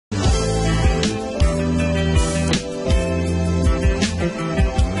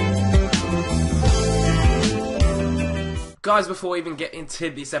Guys, before we even get into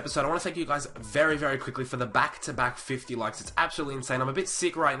this episode, I want to thank you guys very, very quickly for the back-to-back 50 likes. It's absolutely insane. I'm a bit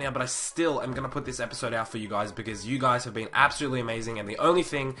sick right now, but I still am going to put this episode out for you guys because you guys have been absolutely amazing, and the only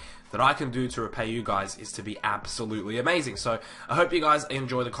thing that I can do to repay you guys is to be absolutely amazing. So, I hope you guys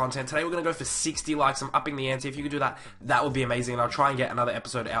enjoy the content. Today, we're going to go for 60 likes. I'm upping the ante. If you could do that, that would be amazing, and I'll try and get another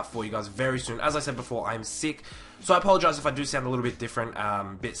episode out for you guys very soon. As I said before, I'm sick, so I apologize if I do sound a little bit different, a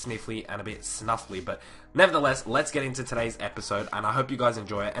bit sniffly and a bit snuffly, but nevertheless, let's get into today's episode, and I hope you guys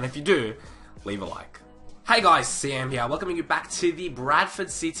enjoy it, and if you do, leave a like. Hey guys, Sam here, welcoming you back to the Bradford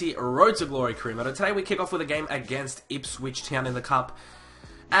City Road to Glory career mode. Today we kick off with a game against Ipswich Town in the Cup,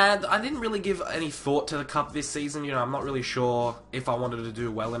 and I didn't really give any thought to the Cup this season. You know, I'm not really sure if I wanted to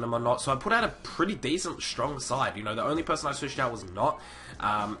do well in them or not, so I put out a pretty decent, strong side. You know, the only person I switched out was Not,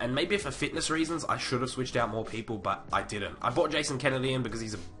 and maybe for fitness reasons, I should have switched out more people, but I didn't. I brought Jason Kennedy in because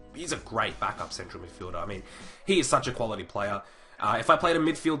he's a great backup central midfielder. I mean, he is such a quality player. If I played a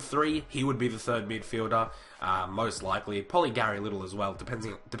midfield 3, he would be the third midfielder, most likely. Probably Gary Little as well,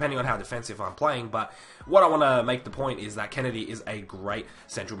 depending on how defensive I'm playing. But what I want to make the point is that Kennedy is a great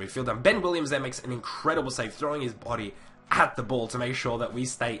central midfielder. And Ben Williams there makes an incredible save, throwing his body at the ball to make sure that we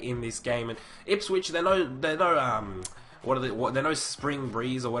stay in this game. And Ipswich, they're no spring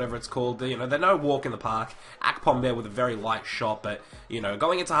breeze or whatever it's called. You know, they're no walk in the park. Akpom there with a very light shot, but, you know,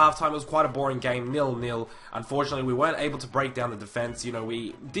 going into halftime, it was quite a boring game, 0-0. Unfortunately, we weren't able to break down the defense. You know,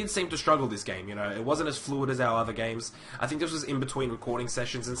 we did seem to struggle this game. You know, it wasn't as fluid as our other games. I think this was in between recording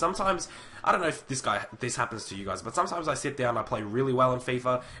sessions, and sometimes, I don't know if this happens to you guys, but sometimes I sit down and I play really well in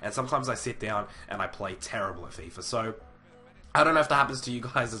FIFA, and sometimes I sit down and I play terrible at FIFA. So I don't know if that happens to you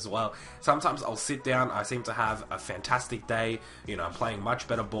guys as well. Sometimes I'll sit down, I seem to have a fantastic day, you know, I'm playing much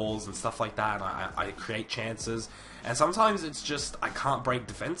better balls and stuff like that, and I create chances, and sometimes it's just, I can't break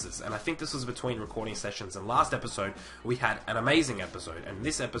defenses, and I think this was between recording sessions, and last episode, we had an amazing episode, and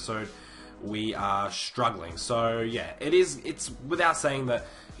this episode, we are struggling. So, yeah, it's without saying that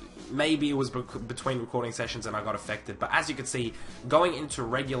maybe it was between recording sessions and I got affected, but as you can see, going into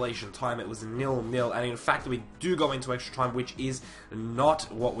regulation time, it was 0-0, and in fact, we do go into extra time, which is not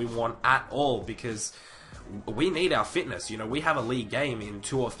what we want at all, because we need our fitness. You know, we have a league game in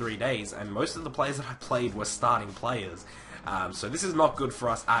 2 or 3 days, and most of the players that I played were starting players. So this is not good for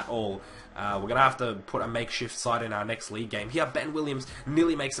us at all. We're going to have to put a makeshift side in our next league game. Here, Ben Williams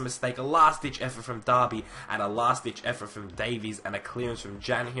nearly makes a mistake. A last-ditch effort from Darby, and a last-ditch effort from Davies, and a clearance from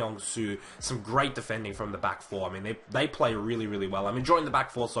Jan Hyung-soo. Some great defending from the back four. I mean, they play really, really well. I'm enjoying the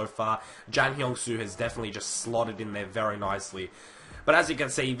back four so far. Jan Hyung-soo has definitely just slotted in there very nicely. But as you can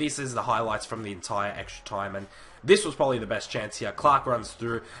see, this is the highlights from the entire extra time, and this was probably the best chance here. Clark runs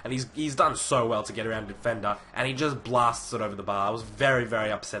through, and he's done so well to get around the defender, and he just blasts it over the bar. I was very,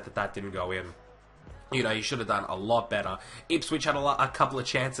 very upset that that didn't go in. You know, he should have done a lot better. Ipswich had a couple of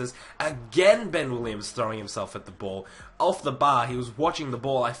chances. Again, Ben Williams throwing himself at the ball. Off the bar, he was watching the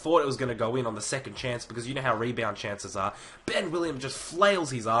ball. I thought it was going to go in on the second chance because you know how rebound chances are. Ben Williams just flails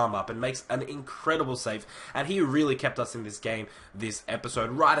his arm up and makes an incredible save. And he really kept us in this game, this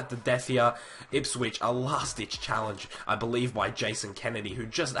episode. Right at the death here, Ipswich, a last-ditch challenge, I believe, by Jason Kennedy, who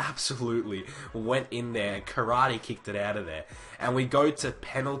just absolutely went in there and karate kicked it out of there. And we go to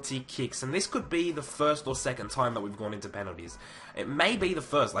penalty kicks. And this could be the first or second time that we've gone into penalties. It may be the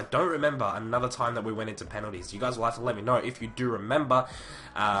first. I don't remember another time that we went into penalties. You guys will have to let me know if you do remember.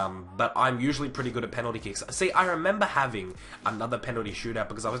 But I'm usually pretty good at penalty kicks. See, I remember having another penalty shootout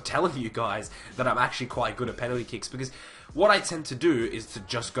because I was telling you guys that I'm actually quite good at penalty kicks, because what I tend to do is to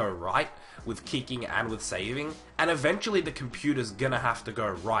just go right with kicking and with saving, and eventually the computer's gonna have to go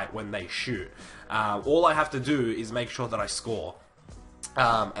right when they shoot. All I have to do is make sure that I score.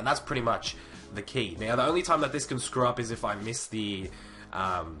 And that's pretty much the key. Now, the only time that this can screw up is if I miss the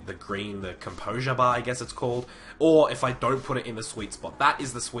composure bar, I guess it's called, or if I don't put it in the sweet spot. That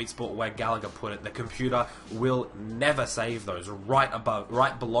is the sweet spot where Gallagher put it. The computer will never save those right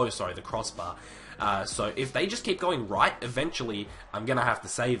below the crossbar. So if they just keep going right, eventually I'm going to have to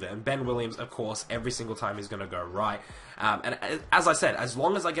save it. And Ben Williams, of course, every single time he's going to go right. And as I said, as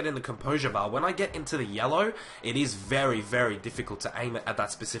long as I get in the composure bar, when I get into the yellow, it is very, very difficult to aim it at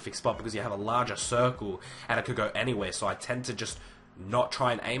that specific spot because you have a larger circle and it could go anywhere. So I tend to just not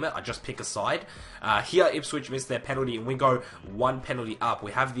try and aim it. I just pick a side. Here, Ipswich missed their penalty, and we go one penalty up.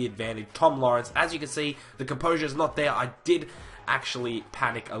 We have the advantage. Tom Lawrence, as you can see, the composure is not there. I did actually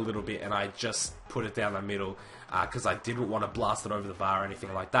panic a little bit, and I just put it down the middle because I didn't want to blast it over the bar or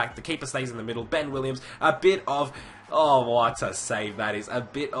anything like that. The keeper stays in the middle. Ben Williams, a bit of, oh, what a save that is. A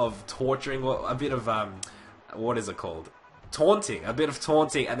bit of torturing, a bit of, what is it called? Taunting. A bit of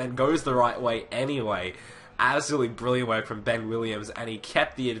taunting, and then goes the right way anyway. Absolutely brilliant work from Ben Williams, and he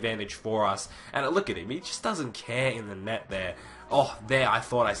kept the advantage for us. And look at him, he just doesn't care in the net there. Oh, there, I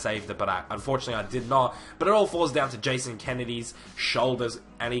thought I saved it, but unfortunately I did not. But it all falls down to Jason Kennedy's shoulders,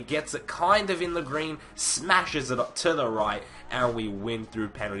 and he gets it kind of in the green, smashes it up to the right, and we win through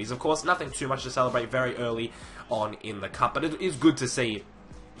penalties. Of course, nothing too much to celebrate very early on in the cup, but it is good to see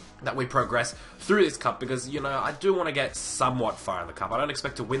that we progress through this cup, because, you know, I do want to get somewhat far in the cup. I don't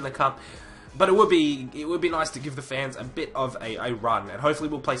expect to win the cup, but it would be nice to give the fans a bit of a run, and hopefully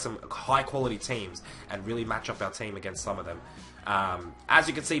we'll play some high quality teams and really match up our team against some of them. As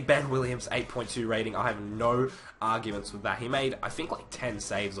you can see, Ben Williams, 8.2 rating. I have no arguments with that. He made, I think, like 10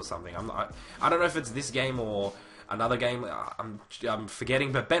 saves or something. I don't know if it's this game or another game. I'm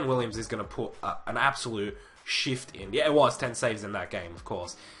forgetting, but Ben Williams is going to put an absolute shift in. Yeah, it was 10 saves in that game, of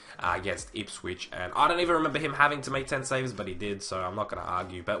course, against Ipswich, and I don't even remember him having to make 10 saves, but he did, so I'm not going to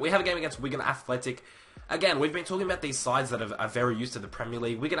argue. But we have a game against Wigan Athletic. Again, we've been talking about these sides that are very used to the Premier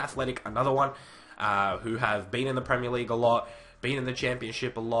League. Wigan Athletic, another one, who have been in the Premier League a lot, been in the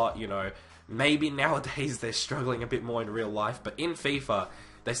Championship a lot, you know. Maybe nowadays they're struggling a bit more in real life, but in FIFA,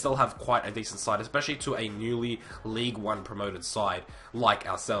 they still have quite a decent side, especially to a newly League One promoted side like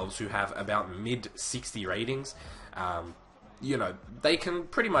ourselves, who have about mid-60 ratings. You know, they can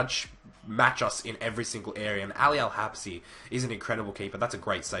pretty much match us in every single area, and Ali Al-Habsi is an incredible keeper. That's a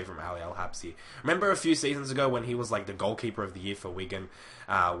great save from Ali Al-Habsi. Remember a few seasons ago when he was like the goalkeeper of the year for Wigan,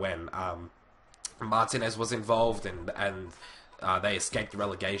 when Martinez was involved and they escaped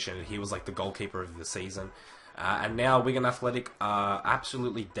relegation, and he was like the goalkeeper of the season. And now Wigan Athletic are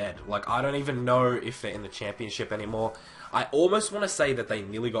absolutely dead. Like, I don't even know if they're in the Championship anymore. I almost want to say that they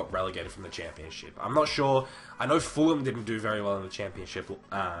nearly got relegated from the Championship. I'm not sure. I know Fulham didn't do very well in the Championship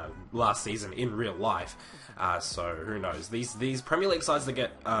last season in real life. So who knows? These Premier League sides that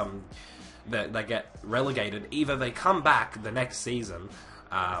get relegated, either they come back the next season,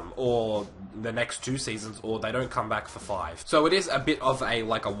 or the next 2 seasons, or they don't come back for 5. So it is a bit of a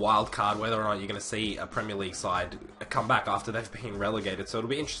wild card whether or not you're going to see a Premier League side come back after they've been relegated. So it'll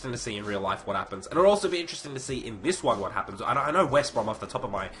be interesting to see in real life what happens, and it'll also be interesting to see in this one what happens. I know West Brom off the top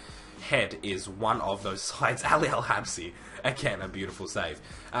of my head is one of those sides. Ali Al-Habsi, again, a beautiful save.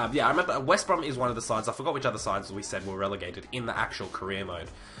 Yeah, I remember West Brom is one of the sides. I forgot which other sides we said were relegated in the actual career mode.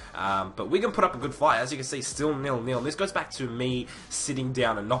 But Wigan put up a good fight. As you can see, still 0-0. This goes back to me sitting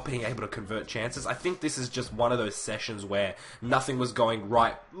down and not being able to convert chances. I think this is just one of those sessions where nothing was going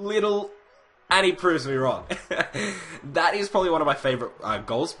right. And he proves me wrong. That is probably one of my favourite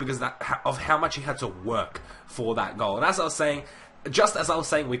goals, because of how much he had to work for that goal. And as I was saying, just as I was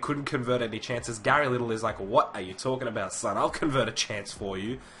saying we couldn't convert any chances, Gary Little is like, what are you talking about, son? I'll convert a chance for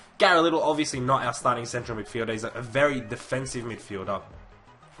you. Gary Little, obviously not our starting central midfielder. He's a very defensive midfielder.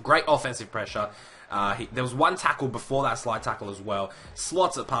 Great offensive pressure. There was one tackle before that slide tackle as well.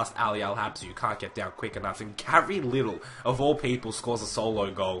 Slots it past Ali Al-Habsi, you can't get down quick enough. And Gary Little, of all people, scores a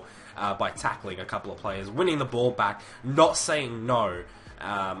solo goal by tackling a couple of players, winning the ball back, not saying no,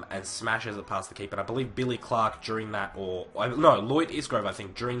 and smashes it past the keeper. And I believe Billy Clark during that, no, Lloyd Isgrove, I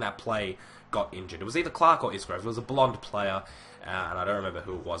think, during that play got injured. It was either Clark or Isgrove. It was a blonde player, and I don't remember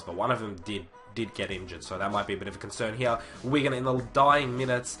who it was, but one of them did get injured, so that might be a bit of a concern here. Wigan, in the dying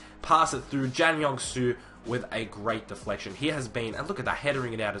minutes, pass it through Jan Yong-Soo with a great deflection. He has been, and look at that,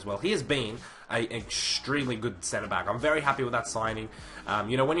 headering it out as well. He has been an extremely good centre-back. I'm very happy with that signing.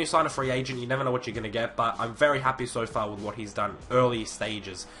 You know, when you sign a free agent, you never know what you're going to get, but I'm very happy so far with what he's done early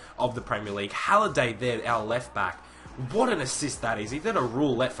stages of the Premier League. Halliday there, our left-back, what an assist that is. He did a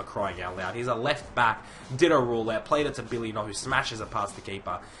roulette, for crying out loud. He's a left-back, did a roulette, played it to Billy No, who smashes it past the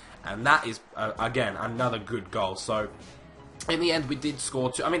keeper. And that is, again, another good goal. So, in the end, we did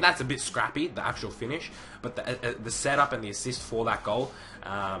score 2. I mean, that's a bit scrappy, the actual finish. But the setup and the assist for that goal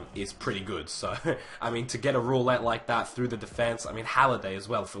is pretty good. So, I mean, to get a roulette like that through the defence. I mean, Halliday as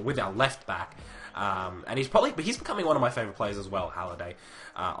well, with our left back. And he's becoming one of my favourite players as well, Halliday,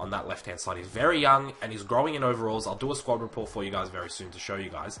 on that left-hand side. He's very young, and he's growing in overalls. I'll do a squad report for you guys very soon to show you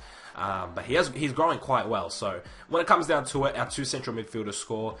guys. But he's growing quite well. So, when it comes down to it, our 2 central midfielders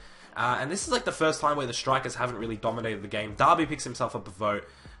score. And this is like the first time where the strikers haven't really dominated the game. Darby picks himself up a vote.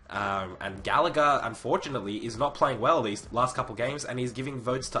 And Gallagher, unfortunately, is not playing well these last couple games, and he's giving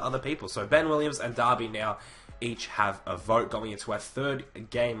votes to other people. So Ben Williams and Darby now each have a vote going into our 3rd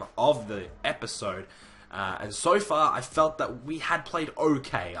game of the episode. And so far, I felt that we had played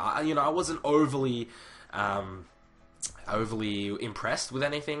okay. I wasn't overly impressed with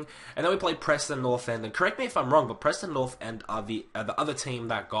anything. And then we played Preston North End, and correct me if I'm wrong, but Preston North End are the other team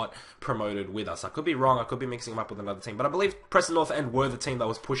that got promoted with us. I could be wrong, I could be mixing them up with another team, but I believe Preston North End were the team that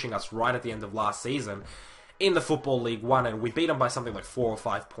was pushing us right at the end of last season in the Football League One, and we beat them by something like 4 or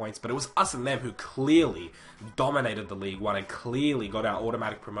 5 points, but it was us and them who clearly dominated the League One and clearly got our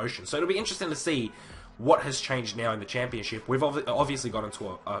automatic promotion. So it'll be interesting to see what has changed now in the Championship. We've obviously got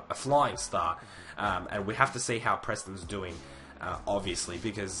into a flying start, and we have to see how Preston's doing, obviously,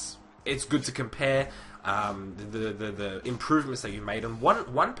 because it's good to compare the improvements that you've made. And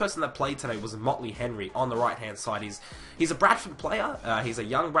one person that played today was Motley Henry on the right-hand side. He's a Bradford player. He's a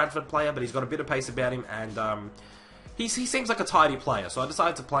young Bradford player, but he's got a bit of pace about him, and he seems like a tidy player, so I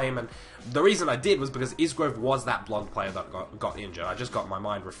decided to play him. And the reason I did was because Isgrove was that blonde player that got injured. I just got my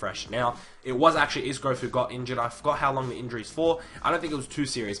mind refreshed. Now, it was actually Isgrove who got injured. I forgot how long the injury's for. I don't think it was too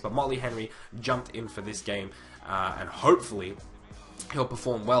serious, but Motley Henry jumped in for this game, and hopefully he'll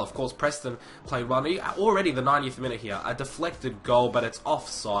perform well. Of course, Preston played well. Already the 90th minute here, a deflected goal, but it's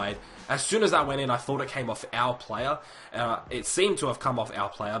offside. As soon as that went in, I thought it came off our player. It seemed to have come off our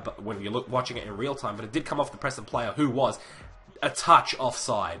player, but when you're watching it in real time, but it did come off the Preston player, who was a touch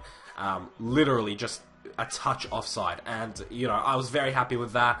offside. Literally just a touch offside. And, you know, I was very happy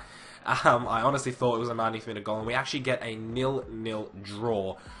with that. I honestly thought it was a 90th minute goal, and we actually get a 0-0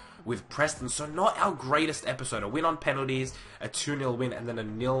 draw with Preston. So not our greatest episode. A win on penalties, a 2-0 win, and then a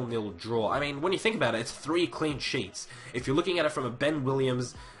 0-0 draw. I mean, when you think about it, it's 3 clean sheets. If you're looking at it from a Ben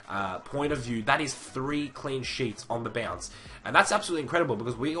Williams point of view, that is 3 clean sheets on the bounce. And that's absolutely incredible,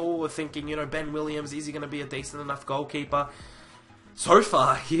 because we all were thinking, you know, Ben Williams, is he going to be a decent enough goalkeeper? So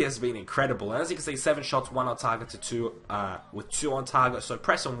far, he has been incredible. And as you can see, 7 shots, 1 on target to 2, with 2 on target. So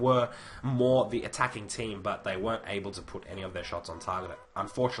Preston were more the attacking team, but they weren't able to put any of their shots on target,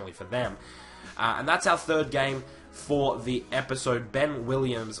 unfortunately for them. And that's our 3rd game for the episode. Ben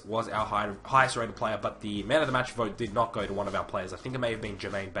Williams was our highest rated player, but the man of the match vote did not go to one of our players. I think it may have been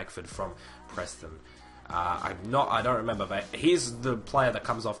Jermaine Beckford from Preston. I don't remember, but he's the player that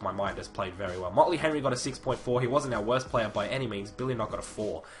comes off my mind, has played very well. Motley Henry got a 6.4. He wasn't our worst player by any means. Billy Knott got a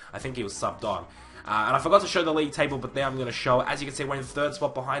 4. I think he was subbed on. And I forgot to show the league table, but now I'm going to show it. As you can see, we're in 3rd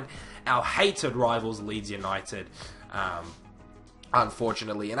spot behind our hated rivals, Leeds United.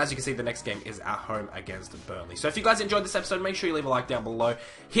 Unfortunately. And as you can see, the next game is at home against Burnley. So if you guys enjoyed this episode, make sure you leave a like down below.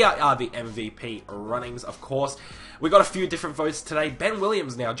 Here are the MVP runnings, of course. We got a few different votes today. Ben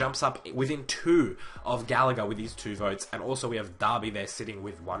Williams now jumps up within 2 of Gallagher with his 2 votes. And also we have Darby there sitting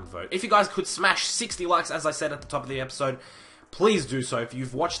with 1 vote. If you guys could smash 60 likes, as I said at the top of the episode, please do so. If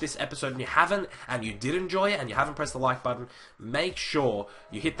you've watched this episode and you haven't, and you did enjoy it, and you haven't pressed the like button, make sure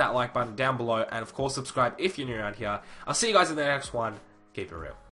you hit that like button down below, and of course subscribe if you're new around here. I'll see you guys in the next one. Keep it real.